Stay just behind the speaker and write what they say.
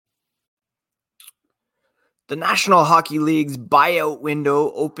The National Hockey League's buyout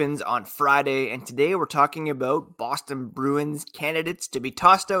window opens on Friday, and today we're talking about Boston Bruins candidates to be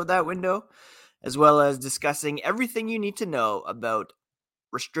tossed out that window, as well as discussing everything you need to know about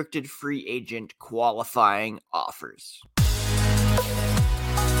restricted free agent qualifying offers.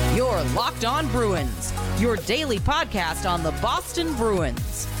 You're Locked On Bruins, your daily podcast on the Boston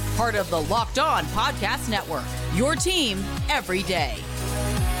Bruins, part of the Locked On Podcast Network, your team every day.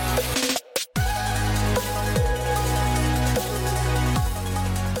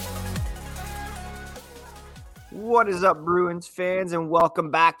 What is up, Bruins fans, and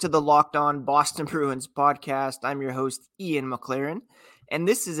welcome back to the Locked On Boston Bruins podcast. I'm your host, Ian McLaren, and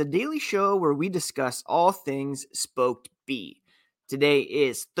this is a daily show where we discuss all things Spoked B. Today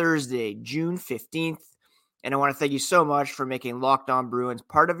is Thursday, June 15th, and I want to thank you so much for making Locked On Bruins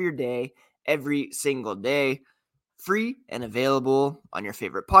part of your day every single day, free and available on your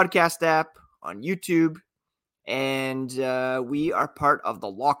favorite podcast app, on YouTube, and we are part of the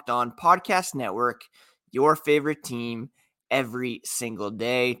Locked On Podcast Network, your favorite team every single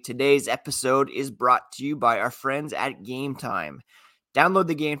day. Today's episode is brought to you by our friends at Game Time. Download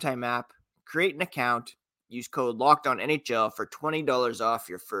the Game Time app, create an account, use code LOCKEDONNHL for $20 off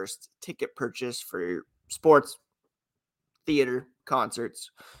your first ticket purchase for your sports, theater,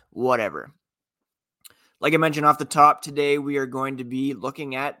 concerts, whatever. Like I mentioned off the top, today we are going to be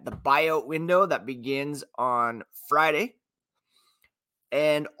looking at the buyout window that begins on Friday,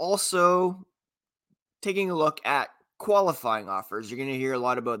 and also taking a look at qualifying offers. You're going to hear a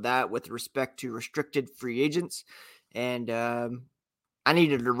lot about that with respect to restricted free agents. And I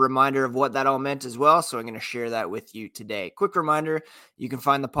needed a reminder of what that all meant as well, so I'm going to share that with you today. Quick reminder, you can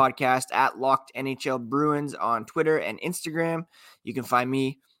find the podcast at Locked NHL Bruins on Twitter and Instagram. You can find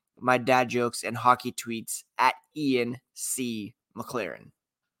me, my dad jokes, and hockey tweets at Ian C. McLaren.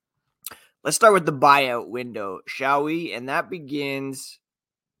 Let's start with the buyout window, shall we? And that begins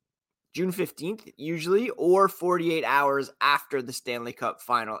June 15th, usually, or 48 hours after the Stanley Cup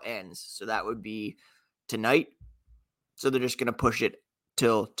final ends. So that would be tonight. So they're just going to push it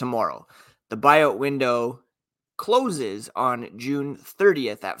till tomorrow. The buyout window closes on June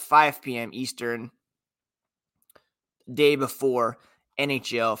 30th at 5 p.m. Eastern, day before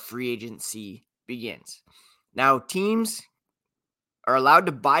NHL free agency begins. Now, teams are allowed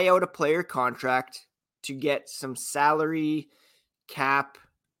to buy out a player contract to get some salary cap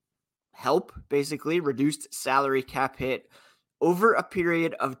help, basically reduced salary cap hit over a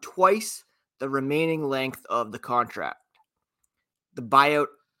period of twice the remaining length of the contract. The buyout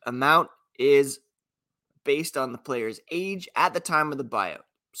amount is based on the player's age at the time of the buyout.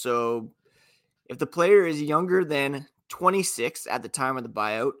 So if the player is younger than 26 at the time of the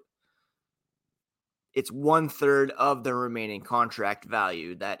buyout, it's 1/3 of the remaining contract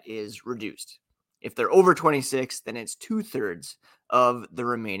value that is reduced. If they're over 26, then it's 2/3 of the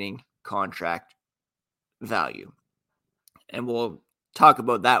remaining contract value. And we'll talk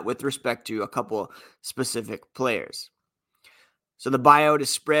about that with respect to a couple specific players. So the buyout is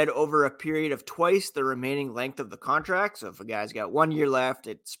spread over a period of twice the remaining length of the contract. So if a guy's got 1 year left,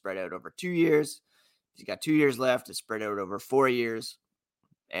 it's spread out over 2 years. If he's got 2 years left, it's spread out over 4 years,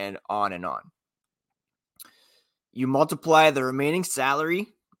 and on and on. You multiply the remaining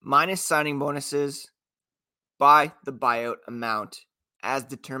salary minus signing bonuses by the buyout amount as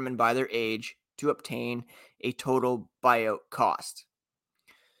determined by their age to obtain a total buyout cost.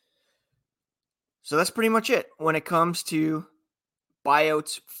 So that's pretty much it when it comes to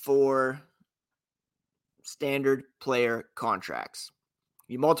buyouts for standard player contracts.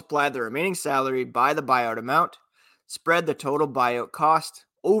 You multiply the remaining salary by the buyout amount, spread the total buyout cost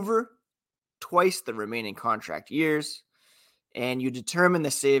over twice the remaining contract years, and you determine the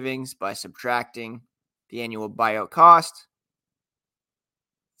savings by subtracting the annual buyout cost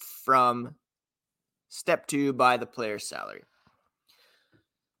from step 2 by the player's salary.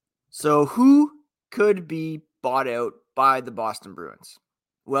 So who could be bought out by the Boston Bruins?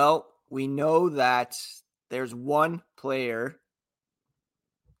 Well, we know that there's one player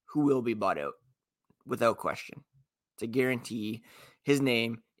who will be bought out without question. It's a guarantee. His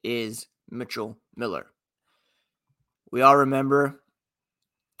name is Mitchell Miller. We all remember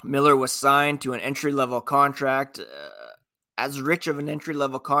Miller was signed to an entry-level contract, as rich of an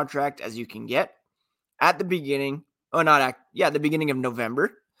entry-level contract as you can get at the beginning, the beginning of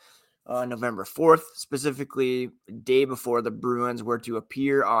November, November 4th, specifically the day before the Bruins were to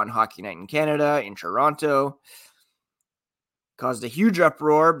appear on Hockey Night in Canada in Toronto. Caused a huge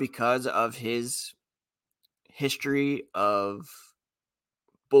uproar because of his history of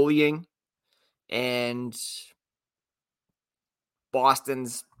bullying and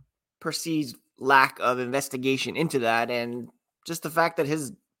Boston's perceived lack of investigation into that, and just the fact that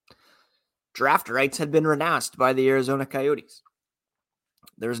his draft rights had been renounced by the Arizona Coyotes.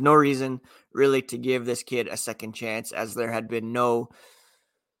 There's no reason really to give this kid a second chance, as there had been no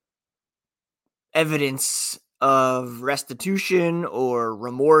evidence of restitution or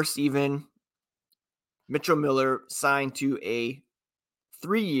remorse even. Mitchell Miller signed to a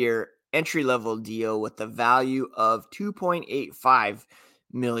 3-year entry-level deal with a value of $2.85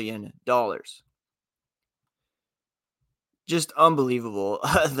 million. Just unbelievable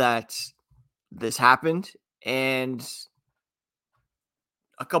that this happened. And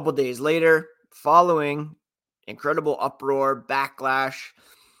a couple days later, following incredible uproar, backlash.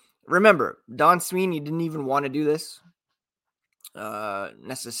 Remember, Don Sweeney didn't even want to do this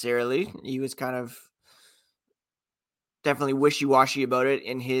necessarily. He was kind of definitely wishy-washy about it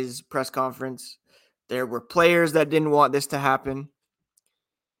in his press conference. There were players that didn't want this to happen,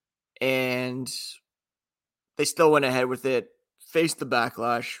 and they still went ahead with it, faced the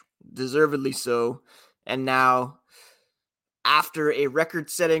backlash, deservedly so. And now, after a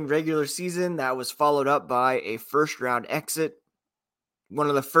record-setting regular season that was followed up by a first-round exit, one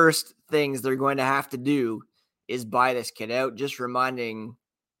of the first things they're going to have to do is buy this kid out, just reminding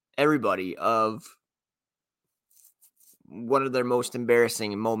everybody of one of their most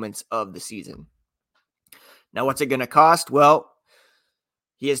embarrassing moments of the season. Now, what's it going to cost? Well,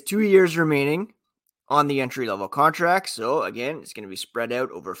 he has 2 years remaining on the entry-level contract. So, again, it's going to be spread out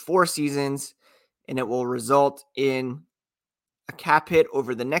over 4 seasons, and it will result in a cap hit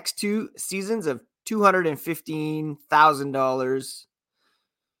over the next 2 seasons of $215,000,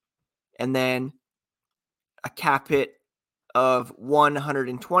 and then a cap hit of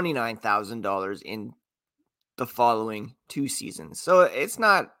 $129,000 in the following 2 seasons. So it's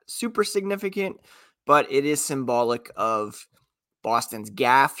not super significant, but it is symbolic of Boston's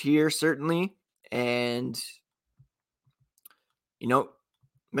gaffe here, certainly. And,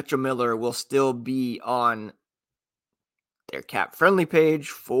 Mitchell Miller will still be on their cap-friendly page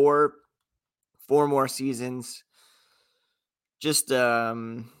for 4 more seasons. Just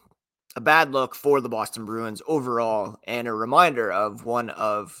a bad look for the Boston Bruins overall, and a reminder of one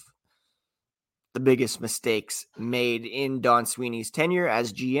of the biggest mistakes made in Don Sweeney's tenure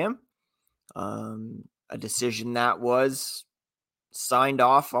as GM. A decision that was signed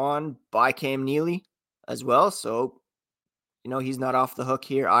off on by Cam Neely as well. So, he's not off the hook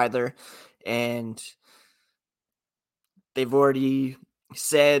here either. And they've already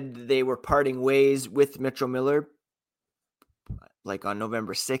said they were parting ways with Mitchell Miller, like on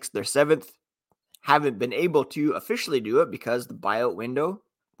November 6th or 7th. Haven't been able to officially do it because the buyout window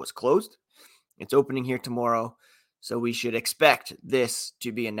was closed. It's opening here tomorrow, so we should expect this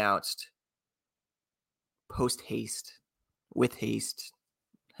to be announced post-haste, with haste,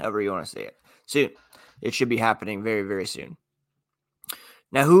 however you want to say it, soon. It should be happening very, very soon.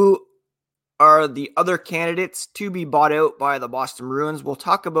 Now, who are the other candidates to be bought out by the Boston Bruins? We'll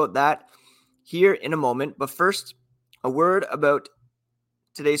talk about that here in a moment, but first, a word about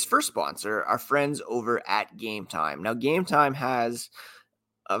today's first sponsor, our friends over at Game Time. Now, Game Time has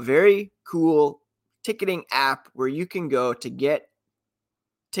a very cool ticketing app where you can go to get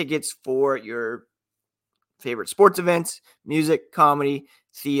tickets for your favorite sports events, music, comedy,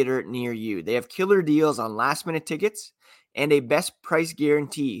 theater near you. They have killer deals on last-minute tickets and a best price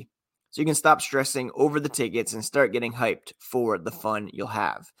guarantee, so you can stop stressing over the tickets and start getting hyped for the fun you'll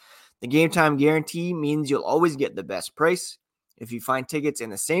have. The Game Time guarantee means you'll always get the best price. If you find tickets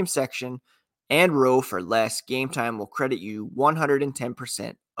in the same section and row for less, Game Time will credit you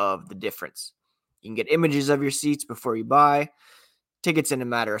 110% of the difference. You can get images of your seats before you buy, tickets in a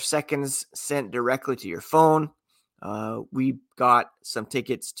matter of seconds sent directly to your phone. We got some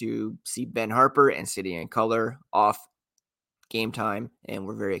tickets to see Ben Harper and City and Color off Game Time, and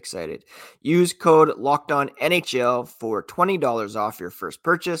we're very excited. Use code LOCKEDONNHL for $20 off your first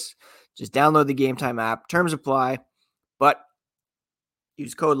purchase. Just download the Game Time app. Terms apply, but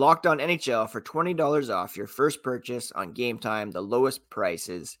use code LOCKEDONNHL for $20 off your first purchase on Game Time. The lowest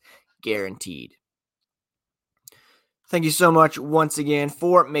prices guaranteed. Thank you so much once again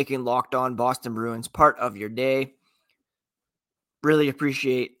for making Locked On Boston Bruins part of your day. Really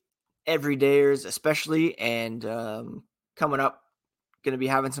appreciate everydayers especially, and coming up, going to be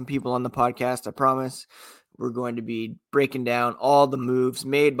having some people on the podcast, I promise. We're going to be breaking down all the moves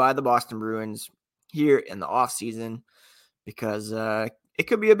made by the Boston Bruins here in the offseason, because it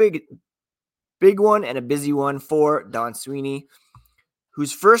could be a big one and a busy one for Don Sweeney,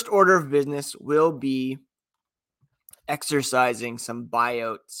 whose first order of business will be exercising some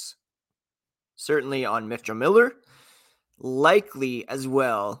buyouts, certainly on Mitchell Miller, likely as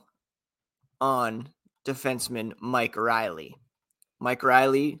well on defenseman Mike Riley. Mike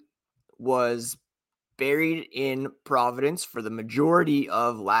Riley was buried in Providence for the majority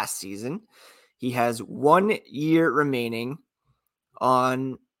of last season. He has 1 year remaining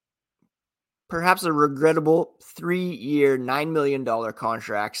on perhaps a regrettable 3-year, $9 million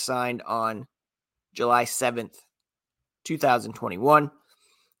contract signed on July 7th, 2021,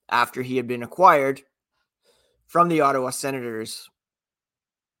 after he had been acquired from the Ottawa Senators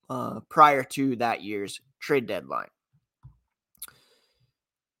prior to that year's trade deadline.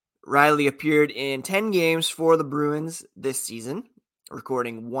 Riley appeared in 10 games for the Bruins this season,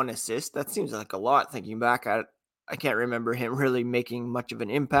 recording 1 assist. That seems like a lot thinking back. I can't remember him really making much of an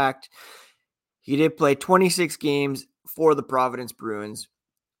impact. He did play 26 games for the Providence Bruins,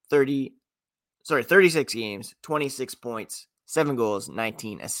 36 games, 26 points, 7 goals,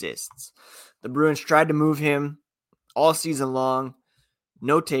 19 assists. The Bruins tried to move him all season long,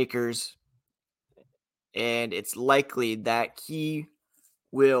 no takers, and it's likely that he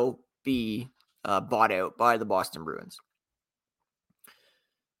will be bought out by the Boston Bruins.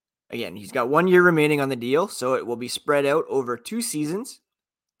 Again, he's got 1 year remaining on the deal, so it will be spread out over 2 seasons.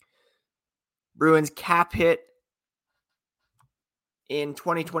 Bruins cap hit in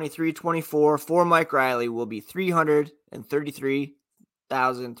 2023-24 for Mike Riley will be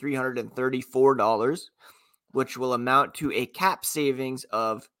 $333,334, which will amount to a cap savings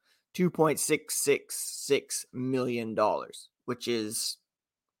of $2.666 million, which is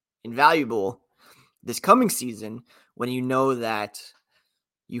invaluable this coming season when you know that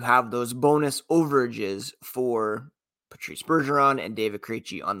you have those bonus overages for Patrice Bergeron and David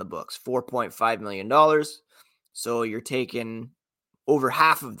Krejci on the books, $4.5 million. So you're taking over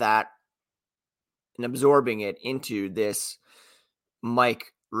half of that and absorbing it into this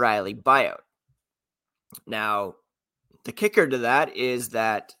Mike Riley buyout. Now, the kicker to that is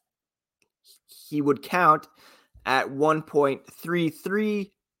that he would count at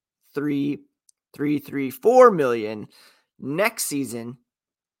 $1.333334 million next season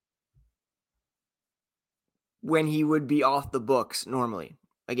when he would be off the books normally.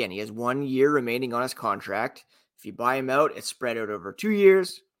 Again, he has 1 year remaining on his contract. If you buy him out, it's spread out over 2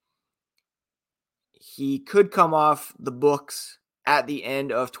 years. He could come off the books at the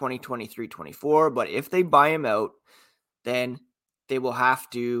end of 2023-24, but if they buy him out, then they will have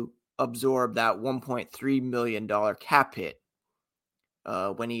to absorb that $1.3 million cap hit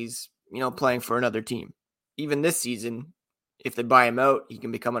when he's, playing for another team. Even this season, if they buy him out, he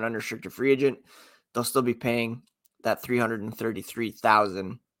can become an unrestricted free agent. They'll still be paying that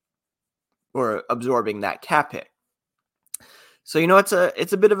 $333,000 or absorbing that cap hit. So,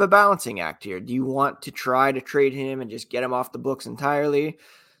 it's a bit of a balancing act here. Do you want to try to trade him and just get him off the books entirely?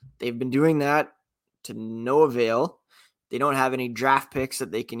 They've been doing that to no avail. They don't have any draft picks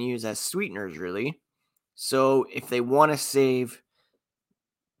that they can use as sweeteners, really. So if they want to save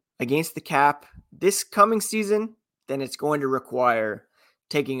against the cap this coming season, then it's going to require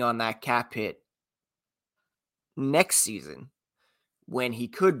taking on that cap hit next season when he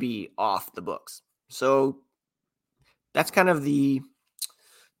could be off the books. So that's kind of the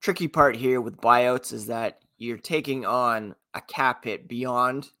tricky part here with buyouts, is that you're taking on a cap hit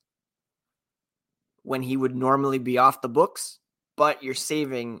beyond when he would normally be off the books, but you're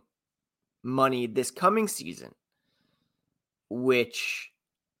saving money this coming season, which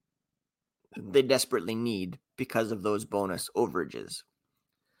they desperately need because of those bonus overages.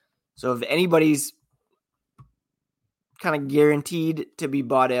 So if anybody's kind of guaranteed to be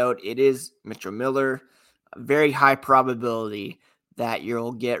bought out, it is Mitchell Miller. A very high probability that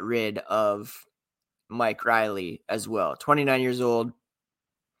you'll get rid of Mike Riley as well. 29 years old,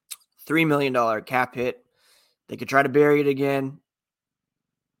 $3 million cap hit. They could try to bury it again,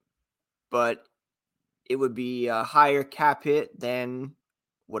 but it would be a higher cap hit than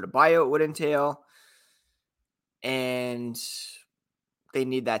what a buyout would entail, and they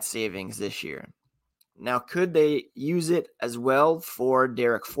need that savings this year. Now, could they use it as well for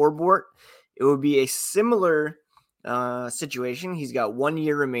Derek Forbort? It would be a similar situation. He's got 1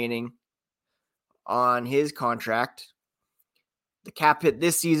 year remaining on his contract. The cap hit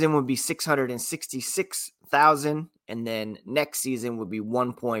this season would be $666,000, and then next season would be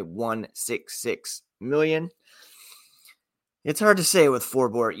 $1.166 million. It's hard to say with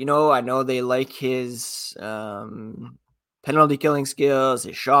Forbort. I know they like his penalty killing skills,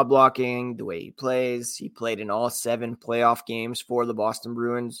 his shot blocking, the way he plays. He played in all 7 playoff games for the Boston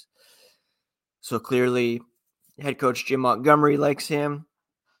Bruins. So clearly, head coach Jim Montgomery likes him.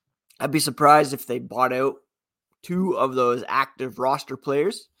 I'd be surprised if they bought out 2 of those active roster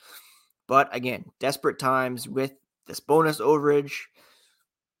players. But again, desperate times with this bonus overage.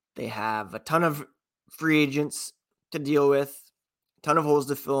 They have a ton of free agents to deal with, a ton of holes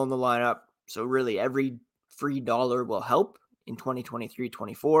to fill in the lineup. So really every free dollar will help in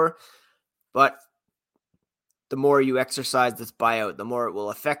 2023-24. But the more you exercise this buyout, the more it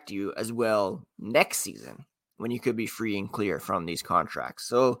will affect you as well next season when you could be free and clear from these contracts.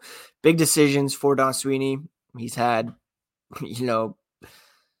 So big decisions for Don Sweeney. He's had,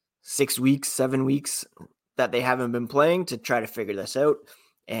 6 weeks, 7 weeks that they haven't been playing to try to figure this out.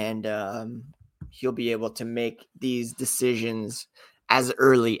 And he'll be able to make these decisions as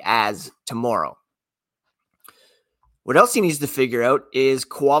early as tomorrow. What else he needs to figure out is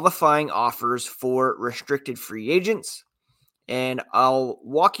qualifying offers for restricted free agents. And I'll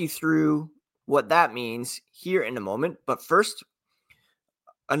walk you through what that means here in a moment. But first,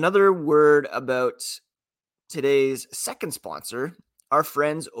 another word about today's second sponsor, our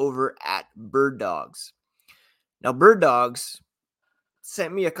friends over at Bird Dogs. Now, Bird Dogs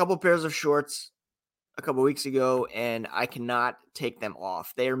sent me a couple pairs of shorts a couple weeks ago, and I cannot take them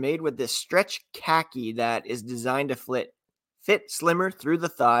off. They are made with this stretch khaki that is designed to fit slimmer through the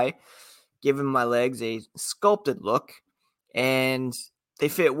thigh, giving my legs a sculpted look, and they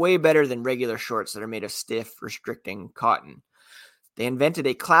fit way better than regular shorts that are made of stiff, restricting cotton. They invented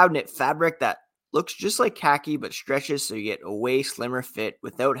a cloud knit fabric that looks just like khaki but stretches so you get a way slimmer fit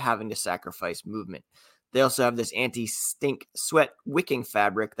without having to sacrifice movement. They also have this anti-stink sweat wicking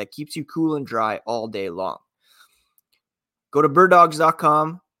fabric that keeps you cool and dry all day long. Go to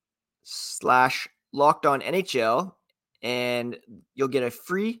birddogs.com/LockedOnNHL and you'll get a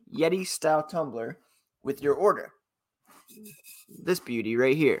free Yeti style tumbler with your order. This beauty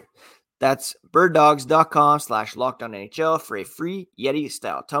right here. That's birddogs.com/LockedOnNHL for a free Yeti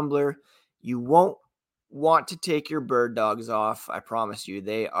style tumbler. You won't want to take your Bird Dogs off. I promise you,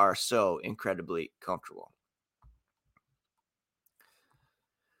 they are so incredibly comfortable.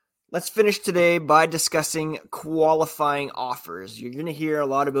 Let's finish today by discussing qualifying offers. You're going to hear a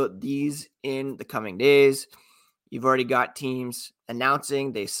lot about these in the coming days. You've already got teams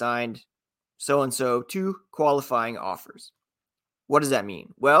announcing they signed so-and-so to qualifying offers. What does that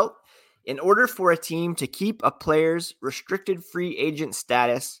mean? Well, in order for a team to keep a player's restricted free agent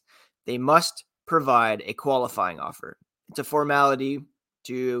status, they must provide a qualifying offer. It's a formality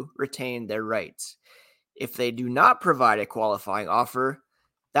to retain their rights. If they do not provide a qualifying offer,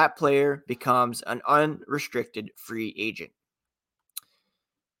 that player becomes an unrestricted free agent.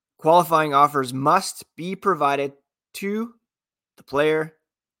 Qualifying offers must be provided to the player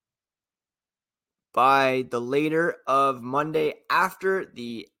by the later of Monday after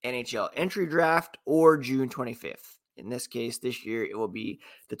the NHL entry draft or June 25th. In this case, this year, it will be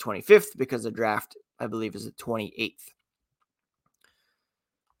the 25th because the draft, I believe, is the 28th.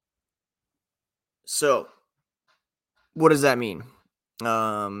 So, what does that mean?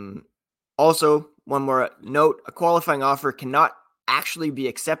 Also, one more note, a qualifying offer cannot actually be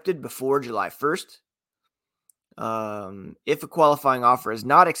accepted before July 1st. If a qualifying offer is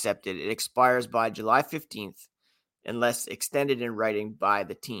not accepted, it expires by July 15th unless extended in writing by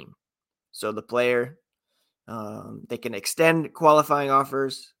the team. So the player, they can extend qualifying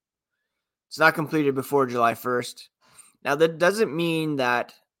offers. It's not completed before July 1st. Now, that doesn't mean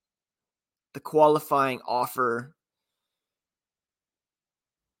that the qualifying offer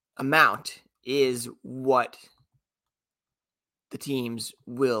amount is what the teams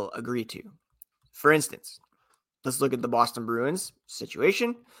will agree to. For instance, let's look at the Boston Bruins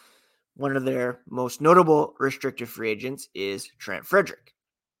situation. One of their most notable restricted free agents is Trent Frederick.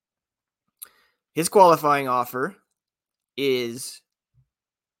 His qualifying offer is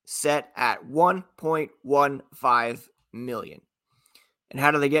set at $1.15 million. And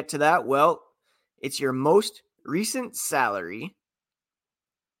how do they get to that? Well, it's your most recent salary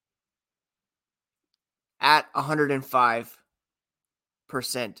at 105%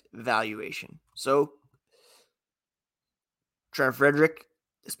 valuation. So Trent Frederick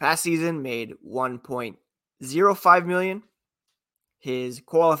this past season made $1.05 million. His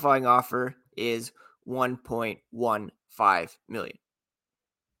qualifying offer is $1.15 million.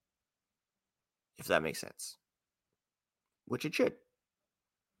 If that makes sense. Which it should.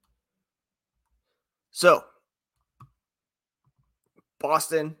 So,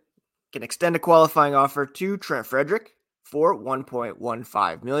 Boston can extend a qualifying offer to Trent Frederick for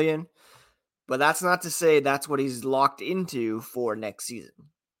 $1.15 million. But that's not to say that's what he's locked into for next season.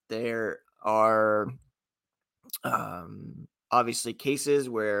 There are obviously cases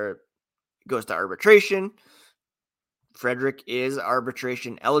where it goes to arbitration. Frederick is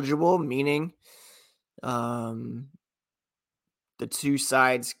arbitration eligible, meaning the two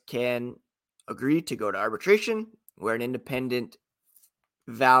sides can agree to go to arbitration where an independent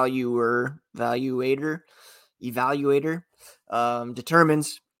evaluator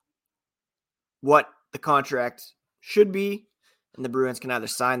determines what the contract should be, and the Bruins can either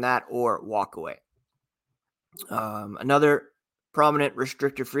sign that or walk away. Another prominent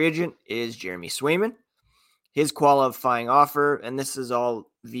restricted free agent is Jeremy Swayman. His qualifying offer, and this is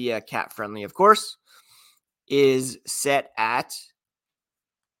all via cap friendly, of course, is set at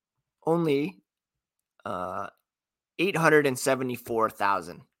only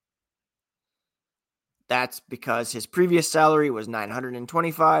 $874,000. That's because his previous salary was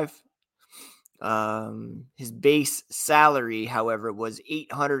 $925,000. His base salary, however, was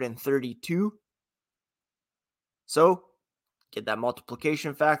 $832,000. So get that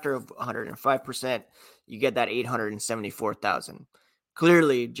multiplication factor of 105%. You get that $874,000.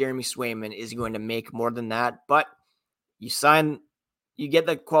 Clearly, Jeremy Swayman is going to make more than that, but you get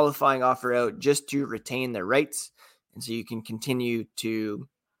the qualifying offer out just to retain their rights, and so you can continue to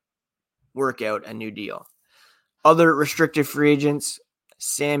work out a new deal. Other restricted free agents: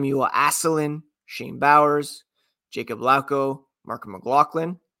 Samuel Asselin, Shane Bowers, Jacob Lauko, Mark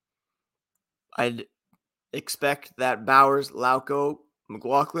McLaughlin. I'd expect that Bowers, Lauko,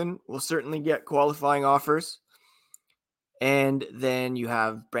 McLaughlin will certainly get qualifying offers. And then you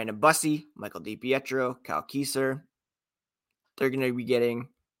have Brandon Bussey, Michael DiPietro, Kyle Kieser. They're going to be getting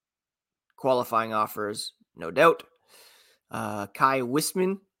qualifying offers, no doubt. Kai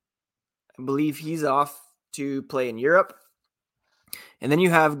Wisman, I believe he's off to play in Europe. And then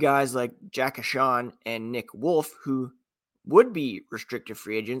you have guys like Jack Ashawn and Nick Wolf, who would be restricted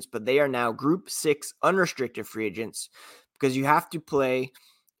free agents, but they are now Group 6 unrestricted free agents because you have to play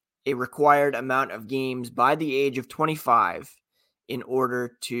a required amount of games by the age of 25 in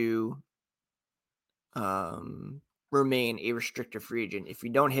order to remain a restricted free agent. If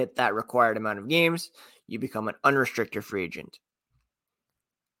you don't hit that required amount of games, you become an unrestricted free agent.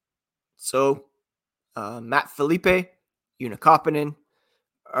 So Matt Felipe, Una Koppinen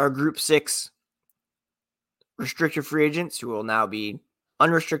are Group 6 restricted free agents who will now be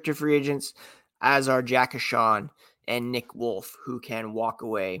unrestricted free agents, as are Jack Ashawn and Nick Wolf, who can walk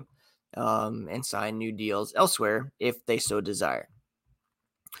away and sign new deals elsewhere if they so desire.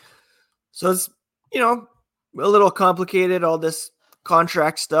 So it's, a little complicated, all this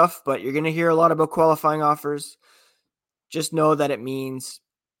contract stuff, but you're going to hear a lot about qualifying offers. Just know that it means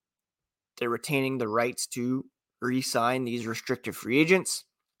they're retaining the rights to re-sign these restricted free agents,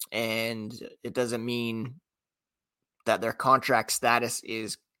 and it doesn't mean that their contract status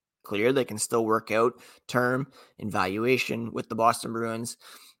is clear. They can still work out term and valuation with the Boston Bruins.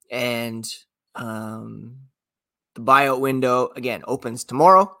 And the buyout window, again, opens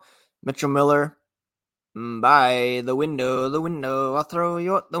tomorrow. Mitchell Miller, by the window, I'll throw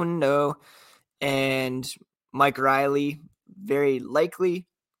you out the window. And Mike Riley, very likely.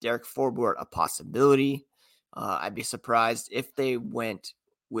 Derek Forbort, a possibility. I'd be surprised if they went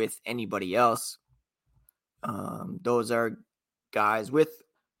with anybody else. Those are guys with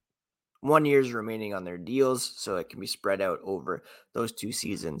 1 year remaining on their deals, so it can be spread out over those 2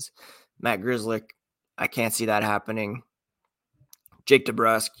 seasons. Matt Grzelcyk, I can't see that happening. Jake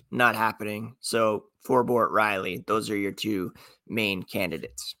DeBrusk, not happening. So Forbort, Riley, those are your 2 main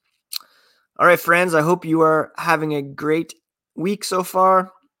candidates. All right, friends, I hope you are having a great week so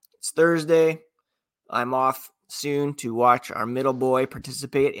far. It's Thursday. I'm off soon to watch our middle boy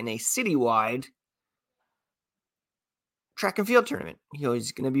participate in a citywide track and field tournament.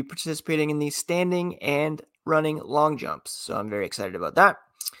 He's going to be participating in the standing and running long jumps. So I'm very excited about that.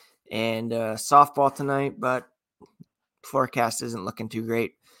 And softball tonight, but forecast isn't looking too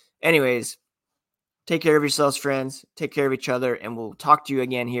great. Anyways, take care of yourselves, friends. Take care of each other, and we'll talk to you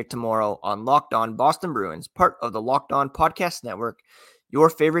again here tomorrow on Locked On Boston Bruins, part of the Locked On Podcast Network, your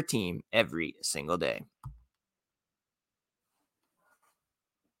favorite team every single day.